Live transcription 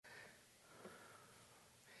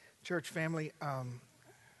Church family,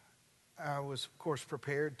 I was, of course,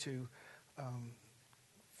 prepared to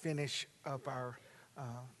finish up our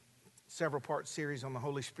several-part series on the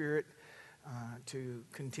Holy Spirit, to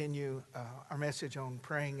continue our message on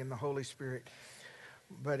praying in the Holy Spirit.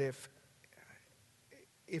 But if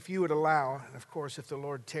you would allow, and of course, if the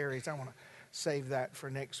Lord tarries, I want to save that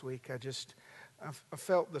for next week. I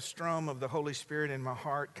felt the strum of the Holy Spirit in my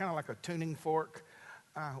heart, kind of like a tuning fork,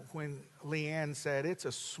 when Leanne said, it's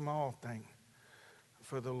a small thing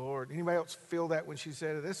for the Lord. Anybody else feel that when she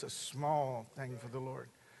said it? It's a small thing for the Lord.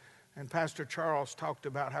 And Pastor Charles talked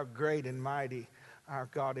about how great and mighty our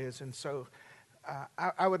God is. And so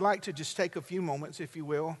I would like to just take a few moments, if you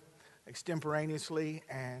will, extemporaneously,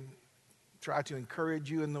 and try to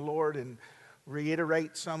encourage you in the Lord and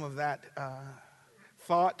reiterate some of that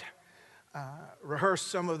thought, rehearse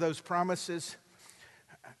some of those promises,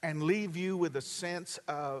 and leave you with a sense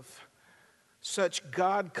of such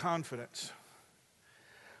God confidence.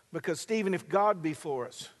 Because, Stephen, if God be for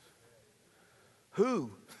us,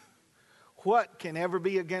 what can ever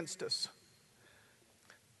be against us?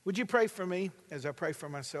 Would you pray for me as I pray for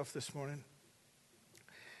myself this morning?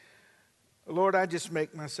 Lord, I just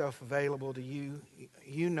make myself available to you.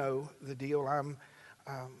 You know the deal. I'm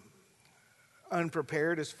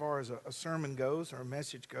unprepared as far as a sermon goes or a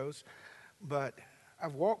message goes, but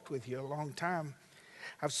I've walked with you a long time.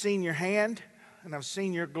 I've seen your hand and I've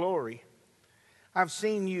seen your glory. I've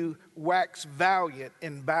seen you wax valiant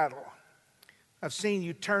in battle. I've seen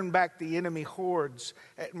you turn back the enemy hordes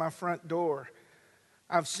at my front door.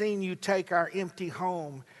 I've seen you take our empty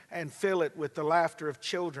home and fill it with the laughter of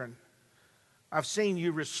children. I've seen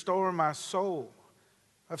you restore my soul.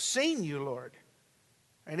 I've seen you, Lord.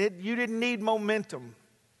 And you didn't need momentum.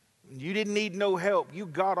 You didn't need no help. You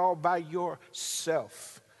got all by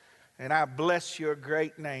yourself. And I bless your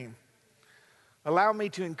great name. Allow me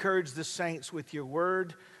to encourage the saints with your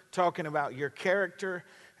word, talking about your character,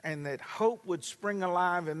 and that hope would spring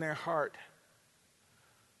alive in their heart.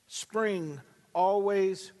 Spring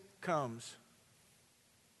always comes.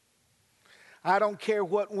 I don't care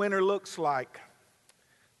what winter looks like.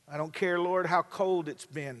 I don't care, Lord, how cold it's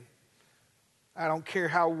been. I don't care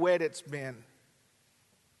how wet it's been.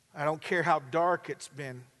 I don't care how dark it's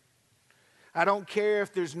been. I don't care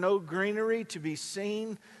if there's no greenery to be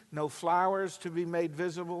seen, no flowers to be made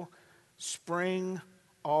visible. Spring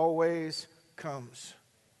always comes.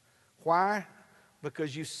 Why?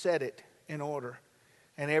 Because you set it in order,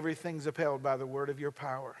 and everything's upheld by the word of your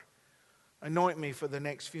power. Anoint me for the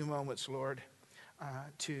next few moments, Lord,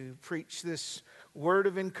 to preach this word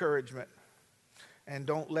of encouragement. And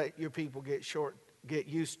don't let your people get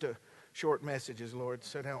used to short messages, Lord,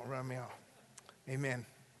 so don't run me off. Amen.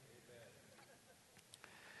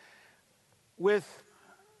 With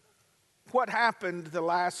what happened the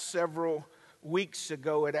last several weeks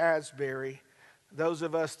ago at Asbury, those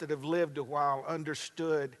of us that have lived a while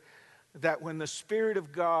understood that when the Spirit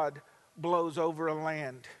of God blows over a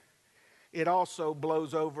land, it also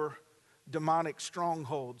blows over demonic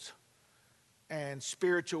strongholds and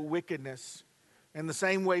spiritual wickedness. In the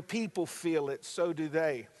same way people feel it, so do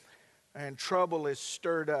they. And trouble is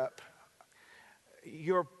stirred up.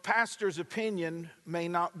 Your pastor's opinion may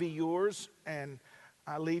not be yours, and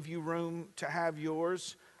I leave you room to have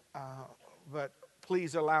yours, but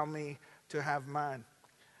please allow me to have mine.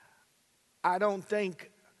 I don't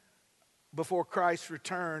think before Christ's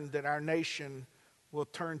return that our nation will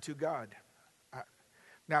turn to God.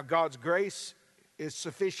 Now, God's grace is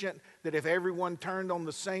sufficient that if everyone turned on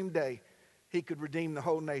the same day, He could redeem the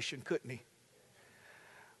whole nation, couldn't He?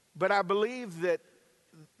 But I believe that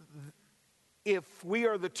if we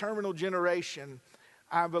are the terminal generation,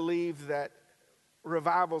 I believe that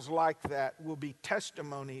revivals like that will be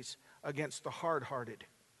testimonies against the hard-hearted.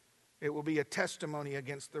 It will be a testimony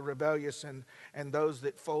against the rebellious and those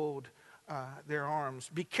that fold their arms.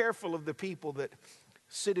 Be careful of the people that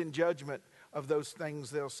sit in judgment of those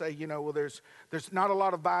things. They'll say, well, there's not a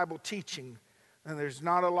lot of Bible teaching, and there's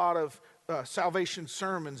not a lot of salvation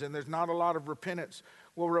sermons, and there's not a lot of repentance.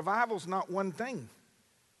 Well, revival's not one thing.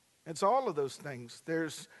 It's all of those things.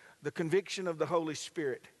 There's the conviction of the Holy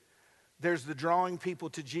Spirit. There's the drawing people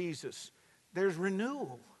to Jesus. There's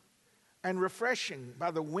renewal and refreshing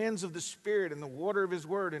by the winds of the Spirit and the water of His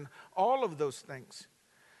Word and all of those things.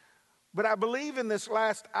 But I believe in this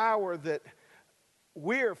last hour that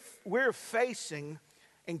we're facing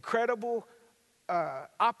incredible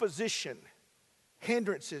opposition,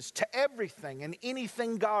 hindrances to everything and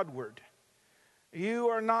anything Godward.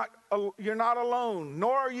 You're not alone,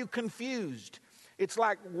 nor are you confused. It's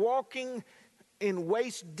like walking in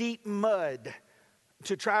waist-deep mud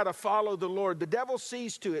to try to follow the Lord. The devil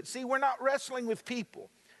sees to it. See, we're not wrestling with people.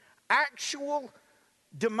 Actual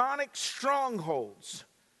demonic strongholds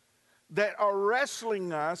that are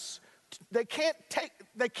wrestling us, they can't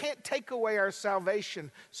take away our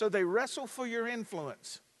salvation, so they wrestle for your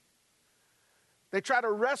influence. They try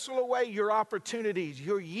to wrestle away your opportunities,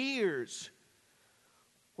 your years,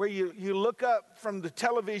 where you look up from the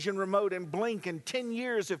television remote and blink and 10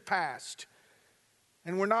 years have passed.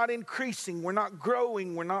 And we're not increasing, we're not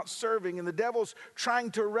growing, we're not serving, and the devil's trying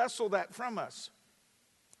to wrestle that from us.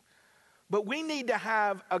 But we need to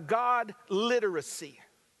have a God literacy,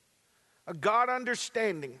 a God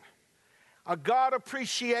understanding, a God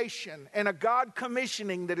appreciation, and a God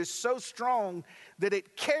commissioning that is so strong that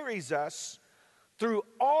it carries us through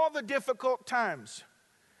all the difficult times.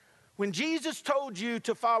 When Jesus told you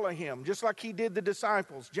to follow him, just like he did the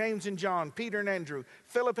disciples, James and John, Peter and Andrew,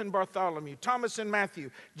 Philip and Bartholomew, Thomas and Matthew,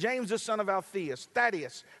 James the son of Alphaeus,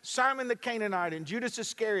 Thaddeus, Simon the Canaanite, and Judas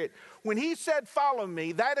Iscariot, when he said, follow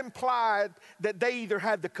me, that implied that they either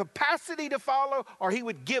had the capacity to follow or he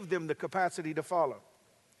would give them the capacity to follow.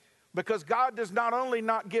 Because God does not only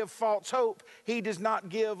not give false hope, he does not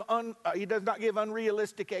give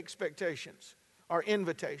unrealistic expectations or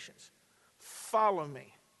invitations. Follow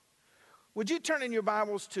me. Would you turn in your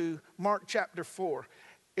Bibles to Mark chapter 4?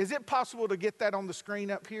 Is it possible to get that on the screen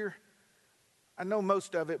up here? I know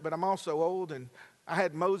most of it, but I'm also old, and I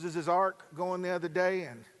had Moses' Ark going the other day,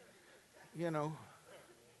 and,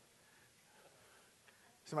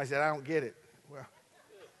 somebody said, I don't get it. Well,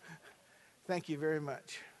 thank you very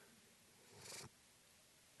much.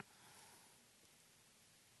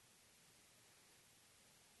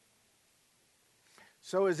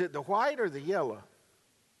 So is it the white or the yellow?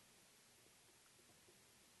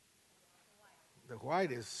 The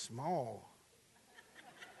white is small.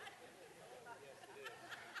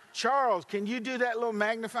 Charles, can you do that little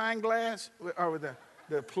magnifying glass or with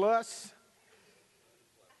the plus?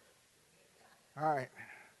 All right.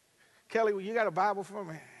 Kelly, you got a Bible for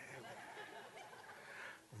me?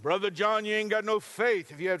 Brother John, you ain't got no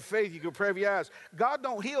faith. If you had faith, you could pray for your eyes. God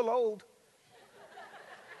don't heal old.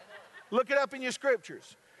 Look it up in your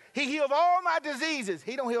scriptures. He healed all my diseases.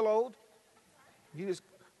 He don't heal old. You just...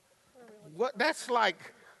 What? That's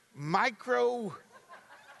like micro.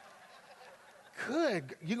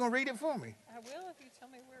 Good. You gonna read it for me? I will if you tell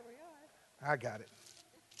me where we are. I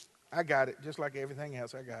got it. Just like everything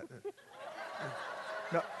else, I got it.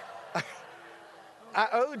 No, I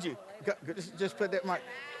owed you. Just put that mic.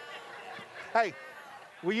 Hey,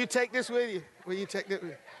 will you take this with you? Will you take that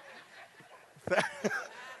with you?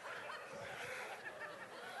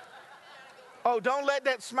 Oh, don't let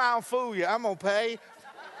that smile fool you. I'm gonna pay.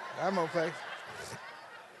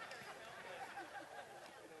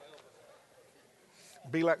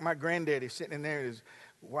 Be like my granddaddy sitting in there, his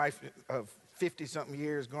wife of 50-something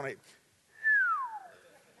years going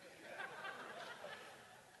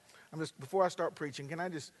to... Before I start preaching, can I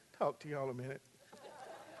just talk to y'all a minute?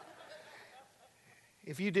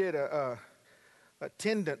 If you did a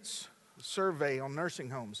attendance survey on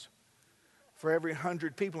nursing homes, for every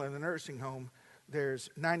 100 people in the nursing home,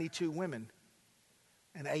 there's 92 women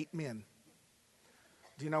and 8 men.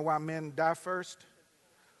 Do you know why men die first?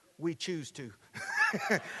 We choose to.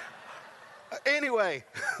 Anyway.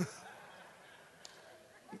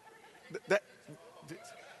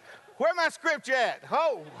 Where my scripture at?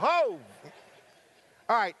 Ho. All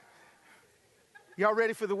right. Y'all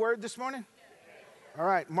ready for the word this morning? All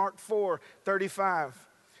right. Mark 4:35.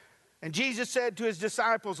 And Jesus said to his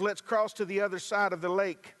disciples, let's cross to the other side of the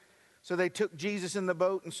lake. So they took Jesus in the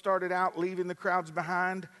boat and started out, leaving the crowds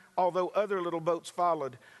behind, although other little boats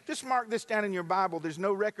followed. Just mark this down in your Bible. There's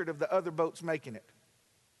no record of the other boats making it.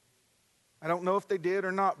 I don't know if they did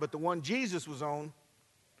or not, but the one Jesus was on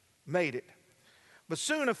made it. But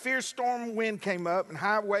soon a fierce storm wind came up, and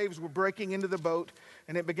high waves were breaking into the boat,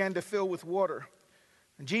 and it began to fill with water.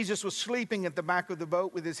 And Jesus was sleeping at the back of the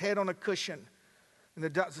boat with his head on a cushion. And the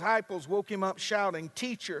disciples woke him up shouting,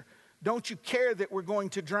 Teacher, don't you care that we're going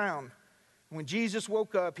to drown? And when Jesus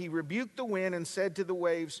woke up, he rebuked the wind and said to the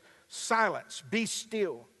waves, Silence, be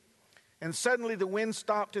still. And suddenly the wind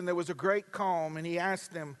stopped and there was a great calm. And he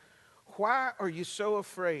asked them, Why are you so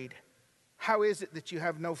afraid? How is it that you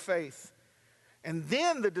have no faith? And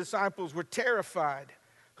then the disciples were terrified.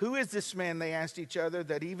 Who is this man, they asked each other,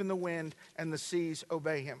 that even the wind and the seas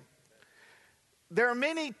obey him? There are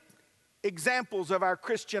many examples of our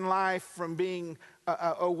Christian life from being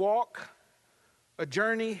a walk, a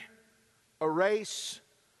journey, a race,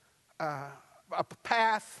 a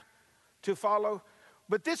path to follow.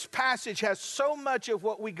 But this passage has so much of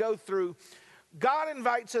what we go through God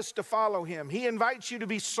invites us to follow him. He invites you to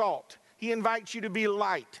be salt. He invites you to be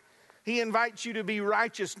light. He invites you to be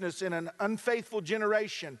righteousness in an unfaithful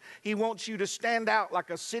generation. He wants you to stand out like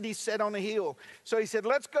a city set on a hill. So he said,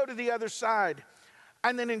 let's go to the other side.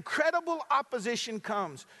 And then incredible opposition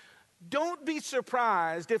comes. Don't be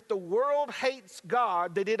surprised if the world hates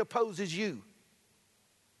God that it opposes you.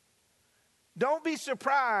 Don't be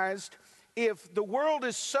surprised if the world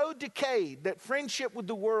is so decayed that friendship with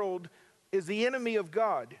the world is the enemy of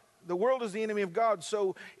God. The world is the enemy of God.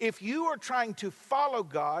 So if you are trying to follow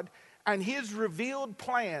God and his revealed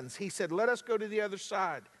plans, he said, let us go to the other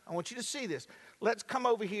side. I want you to see this. Let's come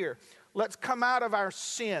over here. Let's come out of our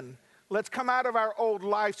sin. Let's come out of our old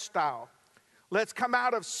lifestyle. Let's come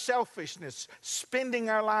out of selfishness, spending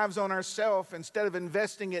our lives on ourselves instead of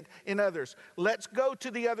investing it in others. Let's go to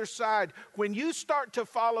the other side. When you start to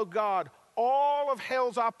follow God, all of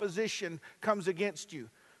hell's opposition comes against you.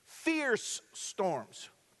 Fierce storms.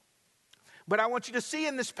 But I want you to see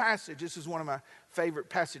in this passage, this is one of my favorite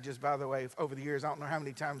passages, by the way, over the years. I don't know how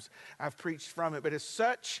many times I've preached from it, but it's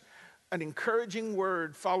such an encouraging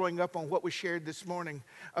word following up on what we shared this morning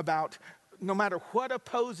about no matter what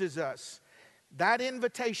opposes us, that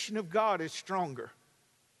invitation of God is stronger.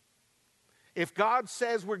 If God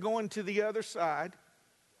says we're going to the other side,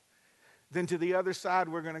 then to the other side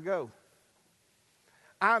we're going to go.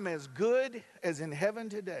 I'm as good as in heaven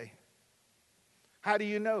today. How do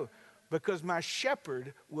you know? Because my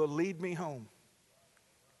shepherd will lead me home.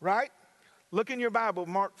 Right? Look in your Bible,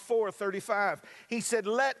 Mark 4:35. He said,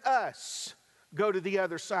 let us go to the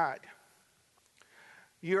other side.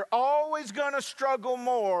 You're always going to struggle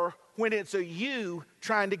more when it's a you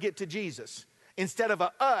trying to get to Jesus instead of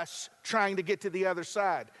a us trying to get to the other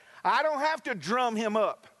side. I don't have to drum him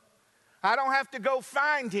up. I don't have to go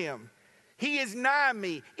find him. He is nigh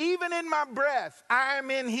me. Even in my breath, I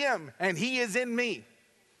am in him and he is in me.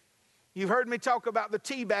 You've heard me talk about the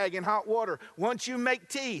tea bag in hot water. Once you make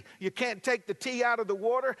tea, you can't take the tea out of the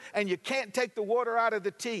water and you can't take the water out of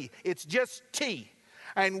the tea. It's just tea.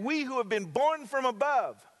 And we who have been born from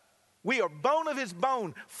above, we are bone of his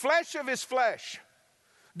bone, flesh of his flesh.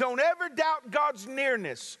 Don't ever doubt God's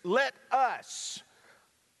nearness. Let us.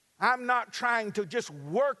 I'm not trying to just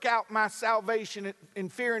work out my salvation in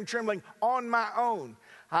fear and trembling on my own.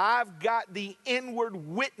 I've got the inward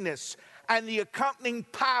witness and the accompanying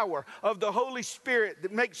power of the Holy Spirit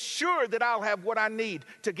that makes sure that I'll have what I need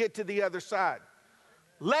to get to the other side.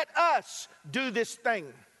 Let us do this thing.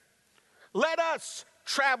 Let us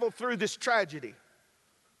travel through this tragedy.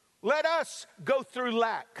 Let us go through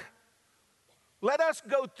lack. Let us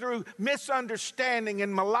go through misunderstanding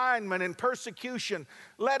and malignment and persecution.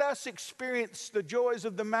 Let us experience the joys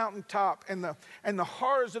of the mountaintop and the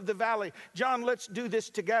horrors of the valley. John, let's do this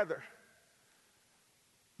together.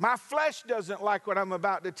 My flesh doesn't like what I'm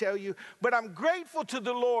about to tell you, but I'm grateful to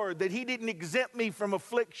the Lord that he didn't exempt me from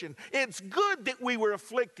affliction. It's good that we were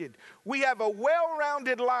afflicted. We have a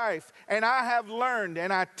well-rounded life, and I have learned,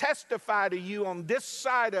 and I testify to you on this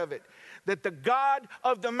side of it, that the God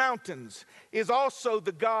of the mountains is also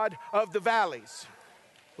the God of the valleys.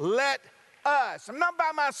 Let us. I'm not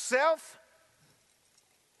by myself.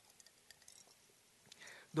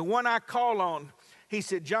 The one I call on, he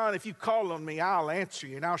said, John, if you call on me, I'll answer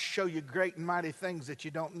you, and I'll show you great and mighty things that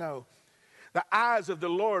you don't know. The eyes of the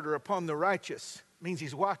Lord are upon the righteous. Means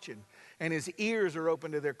he's watching, and his ears are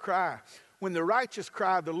open to their cry. When the righteous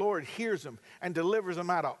cry, the Lord hears them and delivers them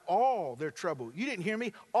out of all their trouble. You didn't hear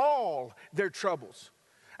me? All their troubles.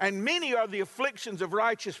 And many are the afflictions of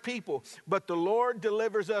righteous people, but the Lord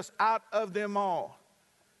delivers us out of them all.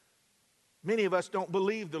 Many of us don't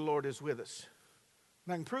believe the Lord is with us.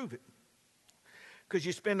 And I can prove it. Because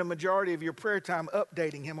you spend a majority of your prayer time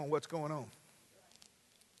updating him on what's going on.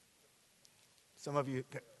 Some of you,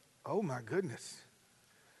 oh my goodness.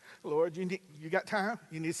 Lord, you got time?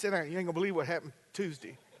 You need to sit down. You ain't going to believe what happened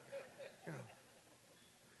Tuesday. You know.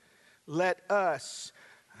 Let us.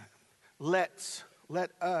 That's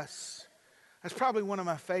probably one of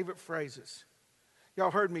my favorite phrases.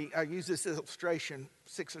 Y'all heard me, I used this illustration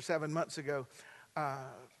 6 or 7 months ago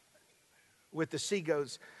with the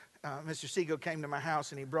Segos. Mr. Sego came to my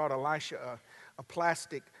house and he brought Elisha a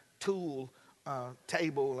plastic tool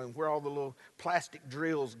table and where all the little plastic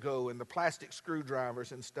drills go and the plastic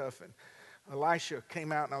screwdrivers and stuff. And Elisha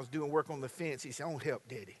came out and I was doing work on the fence. He said, "I want help,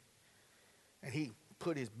 Daddy." And he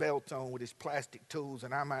put his belt on with his plastic tools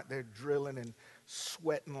and I'm out there drilling and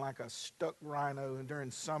sweating like a stuck rhino and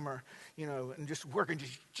during summer, you know, and just working,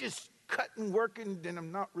 just cutting, working. And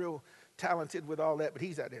I'm not real talented with all that, but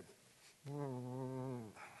he's out there.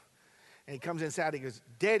 And he comes inside, he goes,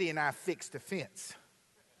 "Daddy and I fixed the fence."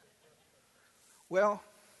 Well,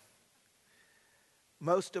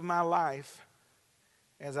 most of my life,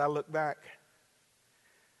 as I look back,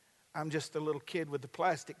 I'm just a little kid with a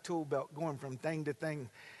plastic tool belt going from thing to thing,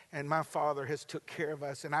 and my Father has took care of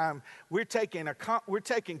us. And we're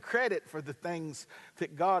taking credit for the things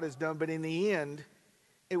that God has done, but in the end,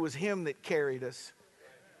 it was Him that carried us.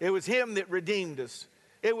 It was Him that redeemed us.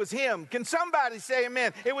 It was Him. Can somebody say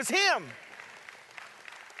amen? It was Him.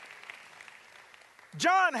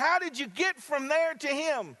 John, how did you get from there to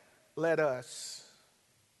Him? Let us.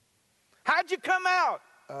 How'd you come out?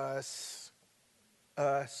 Us.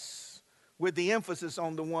 Us. With the emphasis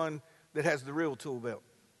on the one that has the real tool belt.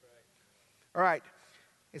 All right.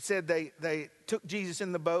 It said they took Jesus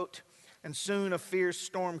in the boat, and soon a fierce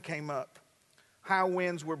storm came up. High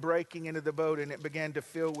winds were breaking into the boat, and it began to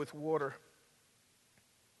fill with water.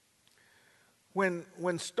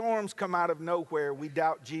 When storms come out of nowhere, we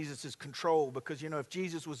doubt Jesus' control because, if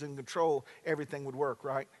Jesus was in control, everything would work,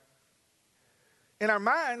 right? In our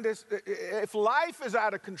mind, if life is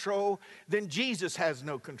out of control, then Jesus has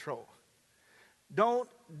no control. Don't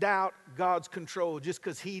doubt God's control just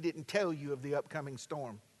because He didn't tell you of the upcoming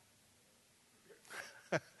storm.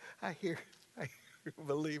 I hear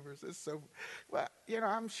believers. It's so, well,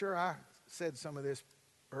 I'm sure I said some of this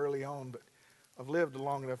early on, but I've lived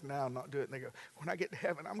long enough now not do it. And they go, when I get to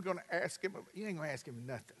heaven, I'm going to ask Him. You ain't going to ask Him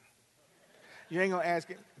nothing. You ain't going to ask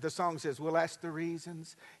Him. The song says, we'll ask the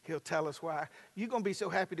reasons. He'll tell us why. You're going to be so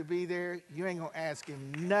happy to be there, you ain't going to ask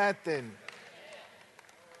Him nothing.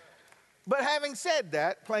 But having said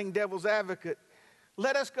that, playing devil's advocate,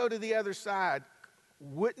 let us go to the other side.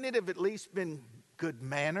 Wouldn't it have at least been good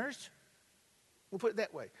manners? We'll put it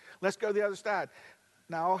that way. Let's go to the other side.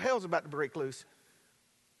 Now all hell's about to break loose.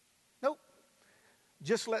 Nope.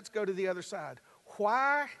 Just let's go to the other side.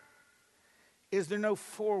 Why is there no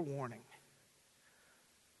forewarning?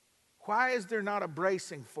 Why is there not a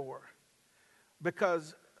bracing for?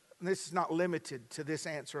 Because this is not limited to this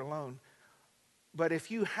answer alone. But if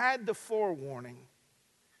you had the forewarning,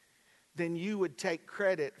 then you would take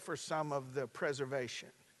credit for some of the preservation.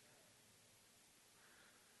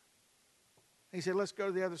 He said, let's go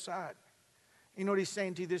to the other side. You know what He's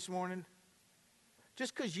saying to you this morning?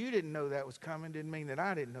 Just because you didn't know that was coming didn't mean that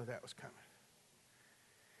I didn't know that was coming.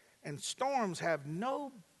 And storms have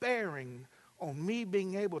no bearing on me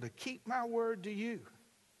being able to keep my word to you.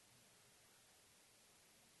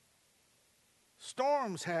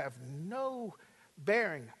 Storms have no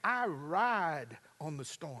bearing. I ride on the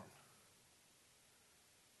storm.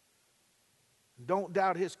 Don't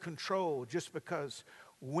doubt His control just because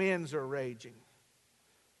winds are raging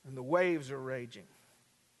and the waves are raging.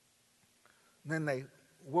 And then they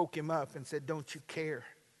woke Him up and said, don't you care?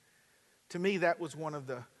 To me, that was one of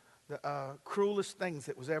the cruelest things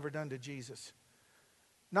that was ever done to Jesus.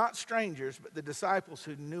 Not strangers, but the disciples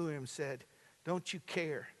who knew Him said, don't you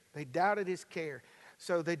care? They doubted His care.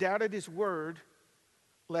 So they doubted His word,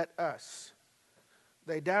 let us.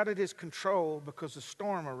 They doubted His control because a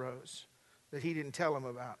storm arose that He didn't tell them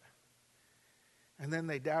about. And then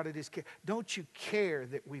they doubted His care. Don't you care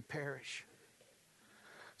that we perish?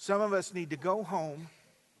 Some of us need to go home,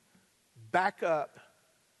 back up,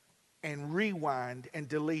 and rewind and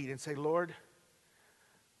delete and say, Lord,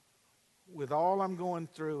 with all I'm going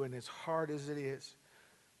through and as hard as it is,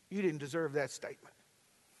 you didn't deserve that statement.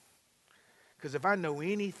 Because if I know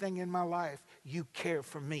anything in my life, you care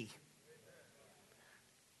for me.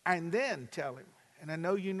 And then tell Him, and I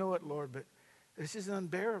know you know it, Lord, but this is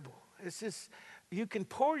unbearable. You can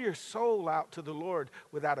pour your soul out to the Lord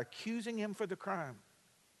without accusing Him for the crime.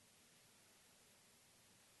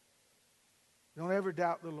 Don't ever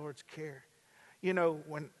doubt the Lord's care. You know,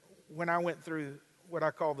 when I went through what I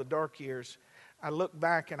call the dark years, I look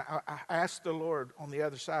back and I asked the Lord on the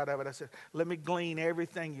other side of it. I said, let me glean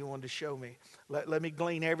everything you wanted to show me. Let me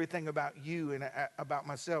glean everything about you and about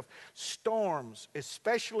myself. Storms,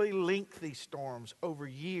 especially lengthy storms over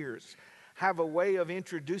years, have a way of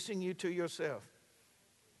introducing you to yourself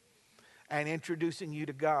and introducing you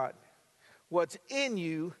to God. What's in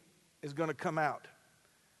you is going to come out.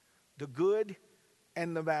 The good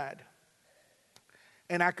and the bad.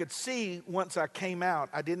 And I could see once I came out,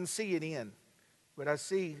 I didn't see it in. But I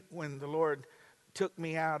see when the Lord took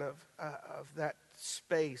me out of that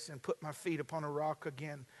space and put my feet upon a rock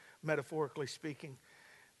again, metaphorically speaking,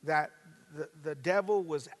 that the devil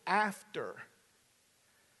was after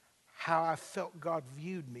how I felt God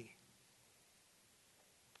viewed me.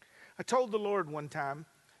 I told the Lord one time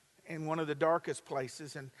in one of the darkest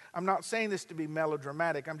places, and I'm not saying this to be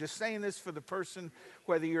melodramatic, I'm just saying this for the person,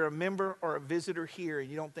 whether you're a member or a visitor here and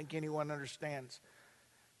you don't think anyone understands.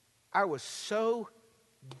 I was so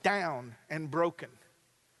down and broken.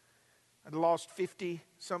 I'd lost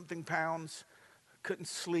 50-something pounds, couldn't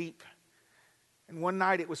sleep. And one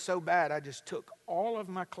night it was so bad, I just took all of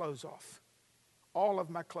my clothes off. All of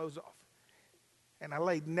my clothes off. And I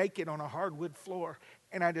laid naked on a hardwood floor,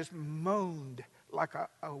 and I just moaned like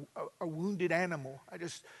a wounded animal.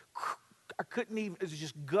 I couldn't even, it was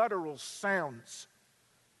just guttural sounds.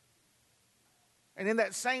 And in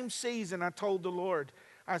that same season, I told the Lord,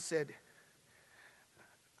 I said,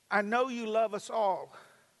 I know you love us all,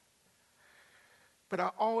 but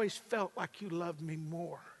I always felt like you loved me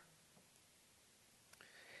more.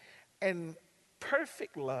 And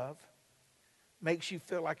perfect love makes you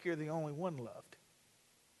feel like you're the only one loved.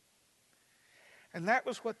 And that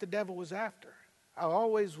was what the devil was after. I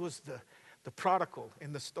always was the prodigal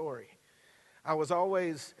in the story. I was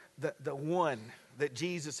always the one that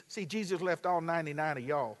Jesus left all 99 of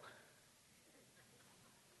y'all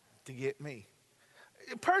to get me.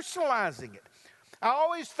 Personalizing it. I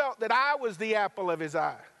always felt that I was the apple of his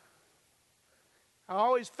eye. I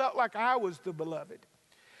always felt like I was the beloved.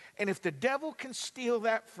 And if the devil can steal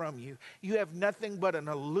that from you, you have nothing but an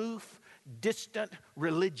aloof, distant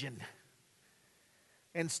religion.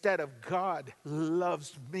 Instead of God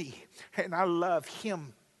loves me and I love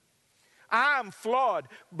him. I'm flawed,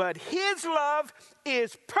 but his love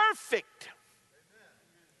is perfect.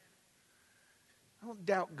 I don't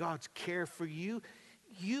doubt God's care for you.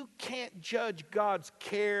 You can't judge God's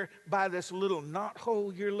care by this little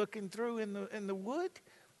knothole you're looking through in the wood.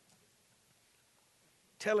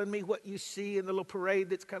 Telling me what you see in the little parade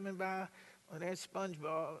that's coming by. Oh, there's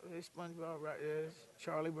SpongeBob. There's SpongeBob right there. There's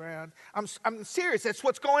Charlie Brown. I'm serious. That's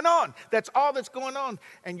what's going on. That's all that's going on.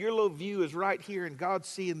 And your little view is right here, and God's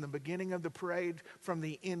seeing the beginning of the parade from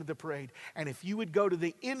the end of the parade. And if you would go to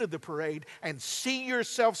the end of the parade and see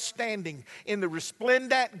yourself standing in the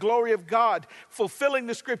resplendent glory of God, fulfilling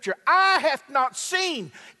the scripture, eye hath not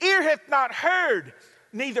seen, ear hath not heard,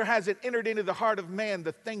 neither has it entered into the heart of man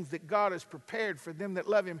the things that God has prepared for them that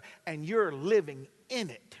love him, and you're living in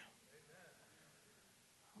it.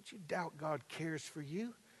 Don't you doubt God cares for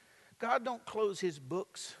you. God don't close his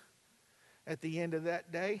books at the end of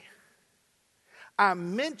that day. I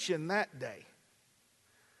mention that day.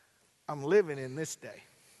 I'm living in this day.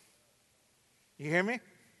 You hear me?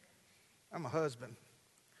 I'm a husband.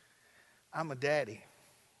 I'm a daddy.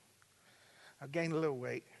 I gained a little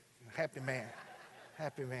weight. Happy man.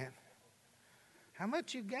 Happy man. How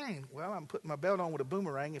much you gained? Well, I'm putting my belt on with a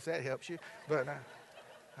boomerang if that helps you. But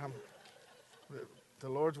the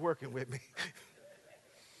Lord's working with me.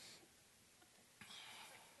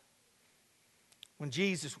 When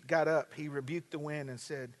Jesus got up, he rebuked the wind and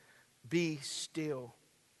said, "Be still."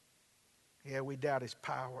 Yeah, we doubt his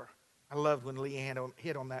power. I loved when Leanne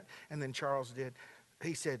hit on that, and then Charles did.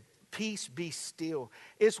 He said, "Peace, be still."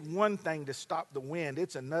 It's one thing to stop the wind.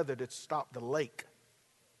 It's another to stop the lake.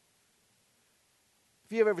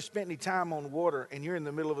 If you've ever spent any time on water and you're in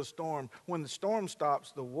the middle of a storm, when the storm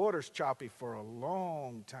stops, the water's choppy for a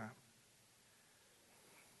long time.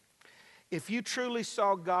 If you truly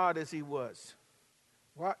saw God as he was,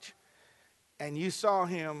 watch, and you saw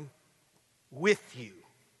him with you,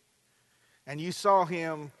 and you saw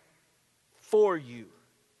him for you,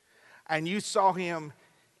 and you saw him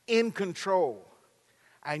in control,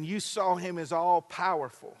 and you saw him as all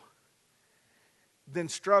powerful, then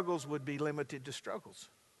struggles would be limited to struggles.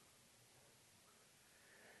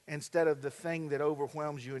 Instead of the thing that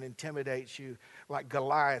overwhelms you and intimidates you, like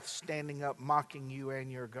Goliath standing up mocking you and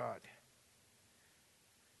your God.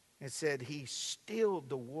 It said he stilled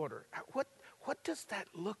the water. What does that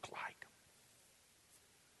look like?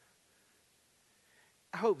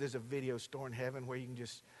 I hope there's a video store in heaven where you can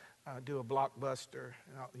just do a Blockbuster.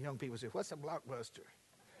 And all, young people say, "What's a Blockbuster?"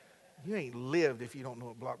 You ain't lived if you don't know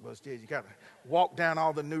what Blockbuster is. You got to walk down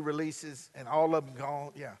all the new releases and all of them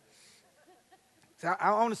gone. Yeah. So I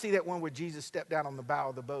want to see that one where Jesus stepped down on the bow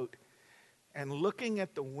of the boat and looking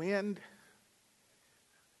at the wind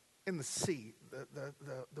in the sea,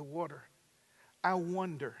 the water. I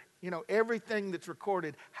wonder, everything that's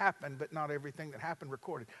recorded happened, but not everything that happened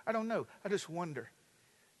recorded. I don't know. I just wonder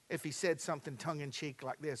if he said something tongue-in-cheek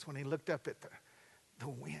like this when he looked up at the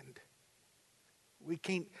wind. We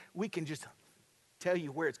can just tell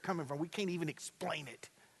you where it's coming from. We can't even explain it.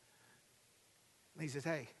 And he says,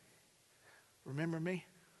 "Hey, remember me?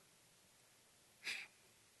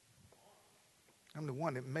 I'm the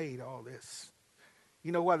one that made all this.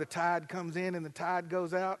 You know why the tide comes in and the tide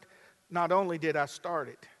goes out? Not only did I start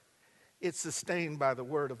it, it's sustained by the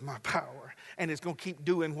word of my power. And it's going to keep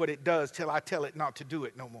doing what it does till I tell it not to do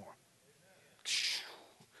it no more.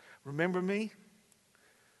 Remember me?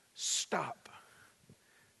 Stop.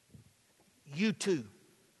 You too.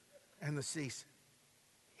 And the sea said,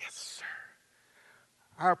 yes, sir.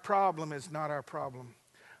 Our problem is not our problem.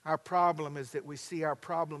 Our problem is that we see our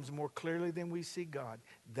problems more clearly than we see God.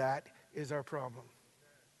 That is our problem.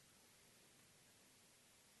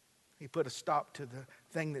 He put a stop to the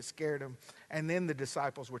thing that scared him. And then the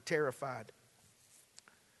disciples were terrified.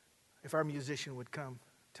 If our musician would come,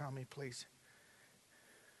 Tommy, please.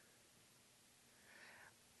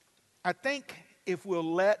 I think if we'll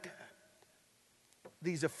let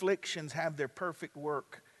these afflictions have their perfect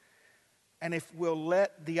work, and if we'll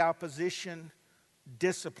let the opposition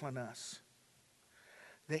discipline us,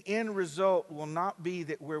 the end result will not be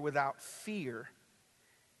that we're without fear.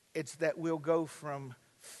 It's that we'll go from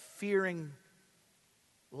fearing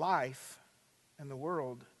life and the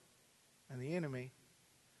world and the enemy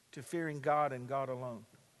to fearing God and God alone.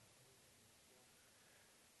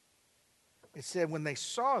 It said when they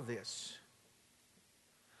saw this,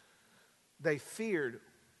 they feared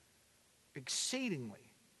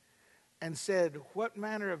exceedingly and said, what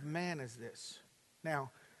manner of man is this?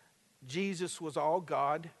 Now, Jesus was all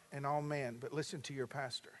God and all man, but listen to your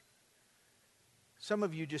pastor. Some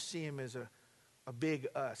of you just see him as a big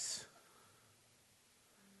us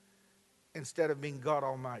instead of being God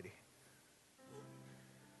Almighty.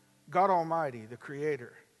 God Almighty, the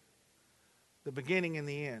Creator, the beginning and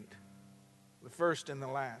the end, the first and the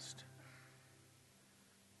last,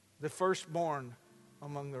 the firstborn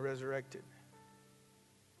among the resurrected,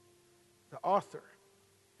 the author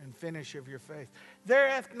and finish of your faith. There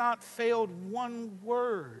hath not failed one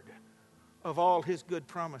word of all his good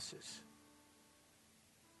promises.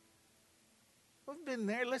 We've been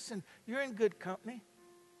there. Listen, you're in good company.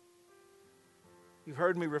 You've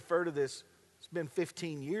heard me refer to this. It's been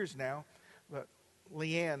 15 years now. But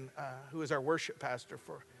Leanne, who is our worship pastor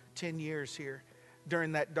for 10 years here,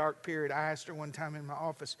 during that dark period, I asked her one time in my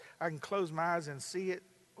office, I can close my eyes and see it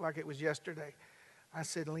like it was yesterday. I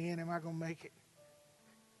said, Leanne, am I going to make it?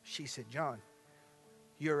 She said, John,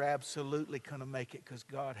 you're absolutely going to make it because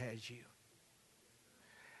God has you.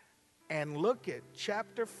 And look at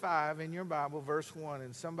chapter 5 in your Bible, verse 1,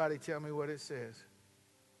 and somebody tell me what it says.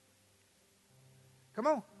 Come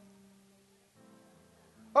on.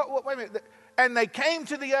 Oh, wait a minute. And they came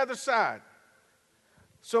to the other side.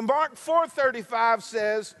 So Mark 4:35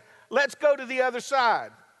 says, let's go to the other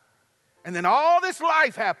side. And then all this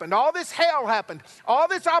life happened, all this hell happened, all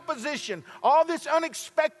this opposition, all this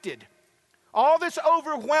unexpected, all this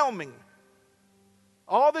overwhelming,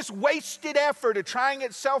 all this wasted effort of trying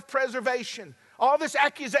at self-preservation, all this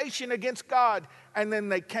accusation against God, and then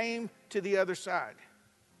they came to the other side.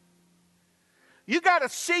 You got to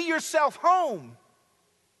see yourself home.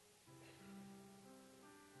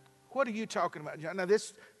 What are you talking about, John? Now,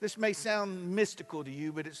 this may sound mystical to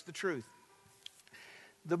you, but it's the truth.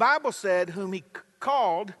 The Bible said, whom he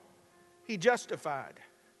called, he justified.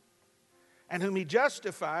 And whom he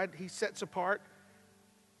justified, he sets apart,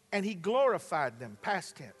 and he glorified them,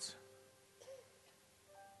 past tense.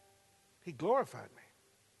 He glorified me.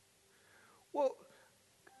 Well,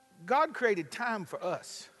 God created time for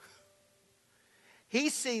us. He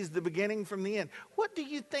sees the beginning from the end. What do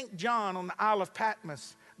you think John on the Isle of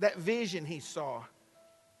Patmos, that vision he saw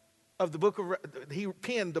of the book of, he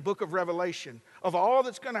penned the book of Revelation, of all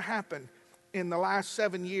that's going to happen in the last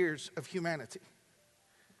 7 years of humanity?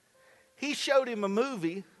 He showed him a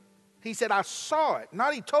movie. He said, I saw it.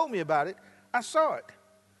 Not he told me about it. I saw it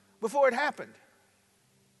before it happened.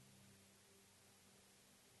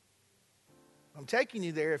 I'm taking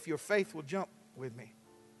you there if your faith will jump with me.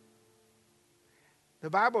 The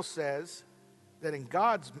Bible says that in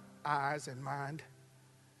God's eyes and mind,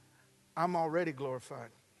 I'm already glorified.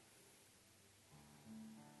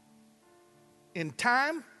 In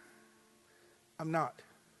time, I'm not.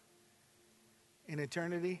 In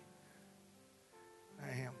eternity,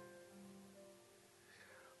 I am.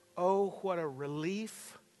 Oh, what a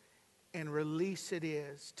relief and release it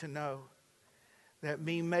is to know that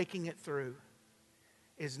me making it through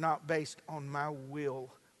is not based on my will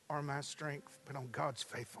or my strength, but on God's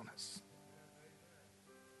faithfulness.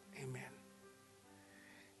 Amen.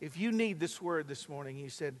 If you need this word this morning, you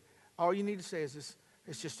said, all you need to say is this,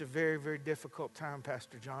 it's just a very, very difficult time,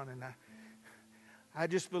 Pastor John, and I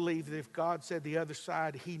just believe that if God said the other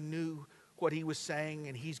side, he knew what he was saying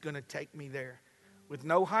and he's going to take me there. With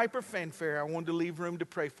no hyper fanfare, I wanted to leave room to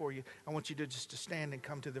pray for you. I want you to just to stand and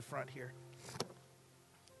come to the front here.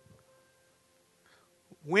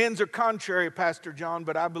 Winds are contrary, Pastor John,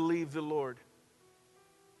 but I believe the Lord.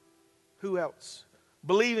 Who else?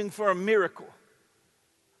 Believing for a miracle,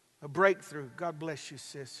 a breakthrough. God bless you,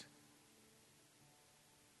 sis.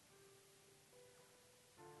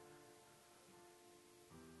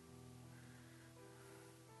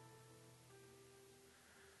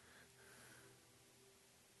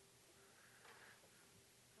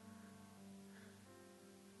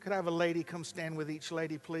 Could I have a lady come stand with each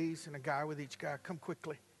lady, please, and a guy with each guy? Come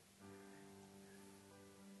quickly.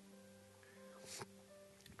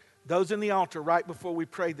 Those in the altar, right before we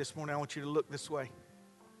pray this morning, I want you to look this way.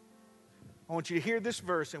 I want you to hear this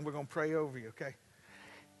verse, and we're going to pray over you, okay?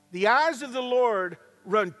 The eyes of the Lord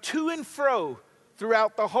run to and fro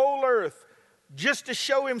throughout the whole earth just to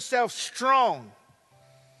show himself strong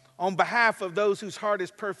on behalf of those whose heart is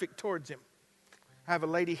perfect towards him. I have a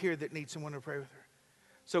lady here that needs someone to pray with her.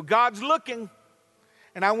 So God's looking,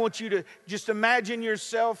 and I want you to just imagine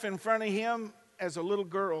yourself in front of him as a little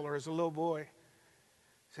girl or as a little boy.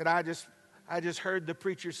 Said, I just heard the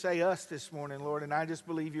preacher say us this morning, Lord, and I just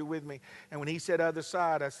believe you're with me. And when he said other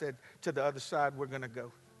side, I said, to the other side, we're going to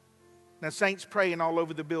go. Now, saints praying all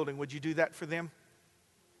over the building, would you do that for them?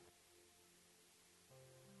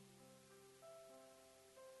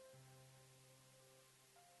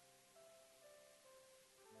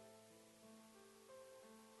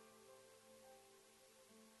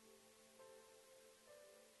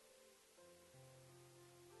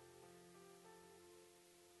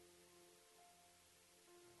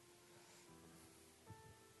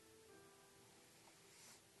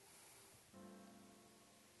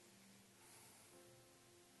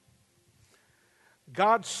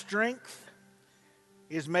 God's strength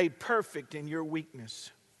is made perfect in your weakness.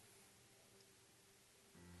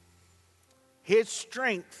 His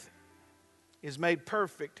strength is made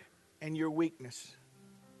perfect in your weakness.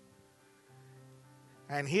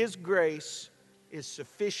 And His grace is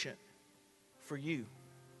sufficient for you.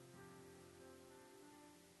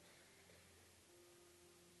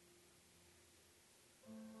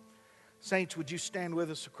 Saints, would you stand with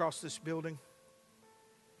us across this building?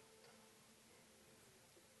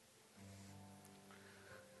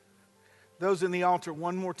 Those in the altar,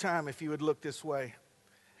 one more time, if you would look this way.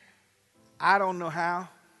 I don't know how.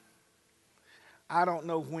 I don't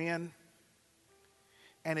know when.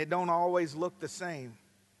 And it don't always look the same.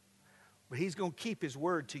 But He's going to keep His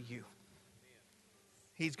word to you.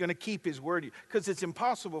 He's going to keep His word to you. Because it's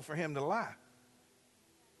impossible for Him to lie.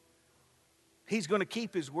 He's going to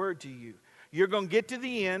keep His word to you. You're going to get to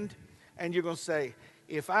the end and you're going to say,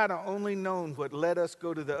 if I'd have only known what let us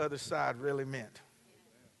go to the other side really meant.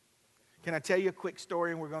 Can I tell you a quick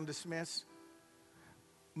story and we're going to dismiss?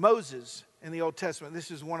 Moses in the Old Testament,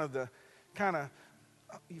 this is one of the kind of,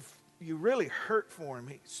 you really hurt for him.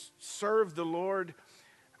 He served the Lord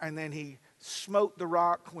and then he smote the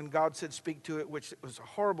rock when God said speak to it, which was a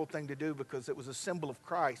horrible thing to do because it was a symbol of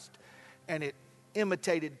Christ and it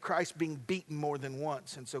imitated Christ being beaten more than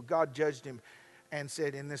once. And so God judged him and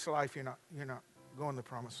said, in this life you're not going to the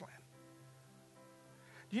promised land.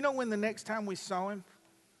 Do you know when the next time we saw him?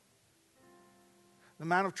 The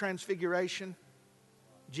Mount of Transfiguration,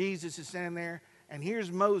 Jesus is standing there, and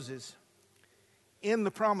here's Moses in the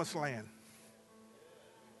promised land.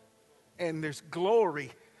 And there's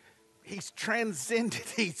glory. He's transcended.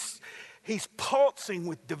 He's pulsing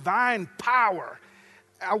with divine power.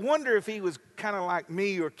 I wonder if he was kind of like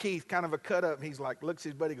me or Keith, kind of a cut up. He's like, looks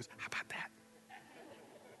at his buddy, goes, how about that?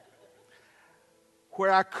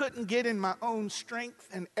 Where I couldn't get in my own strength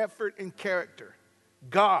and effort and character,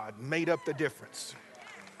 God made up the difference.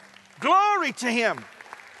 Glory to Him.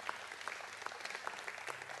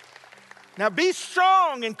 Now be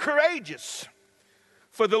strong and courageous,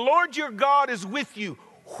 for the Lord your God is with you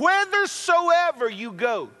whithersoever you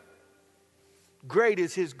go. Great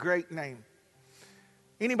is His great name.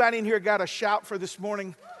 Anybody in here got a shout for this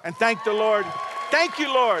morning? And thank the Lord. Thank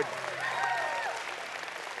you, Lord.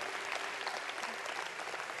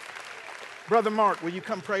 Brother Mark, will you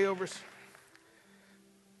come pray over us?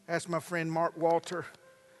 Ask my friend Mark Walter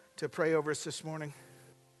to pray over us this morning.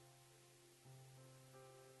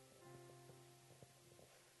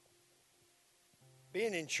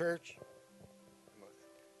 Being in church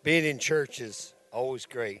is always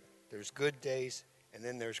great. There's good days and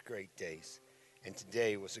then there's great days. And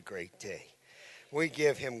today was a great day. We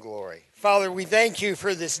give Him glory. Father, we thank You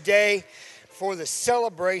for this day, for the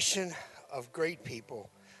celebration of great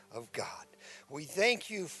people of God. We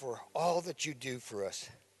thank You for all that You do for us.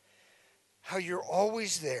 How You're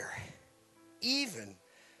always there, even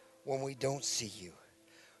when we don't see You.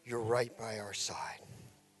 You're right by our side.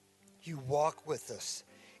 You walk with us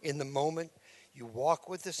in the moment. You walk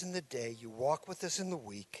with us in the day. You walk with us in the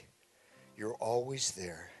week. You're always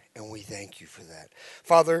there, and we thank You for that.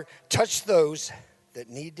 Father, touch those that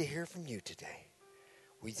need to hear from You today.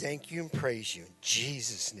 We thank You and praise You in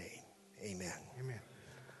Jesus' name. Amen. Amen.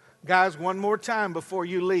 Guys, one more time before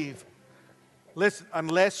you leave. Listen,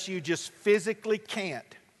 unless you just physically can't,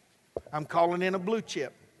 I'm calling in a blue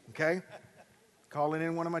chip, okay? Calling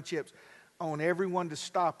in one of my chips. I want everyone to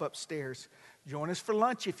stop upstairs. Join us for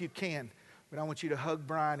lunch if you can. But I want you to hug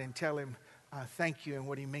Brian and tell him thank you and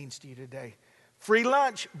what he means to you today. Free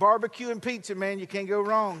lunch, barbecue and pizza, man. You can't go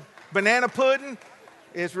wrong. Banana pudding,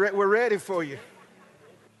 we're ready for you.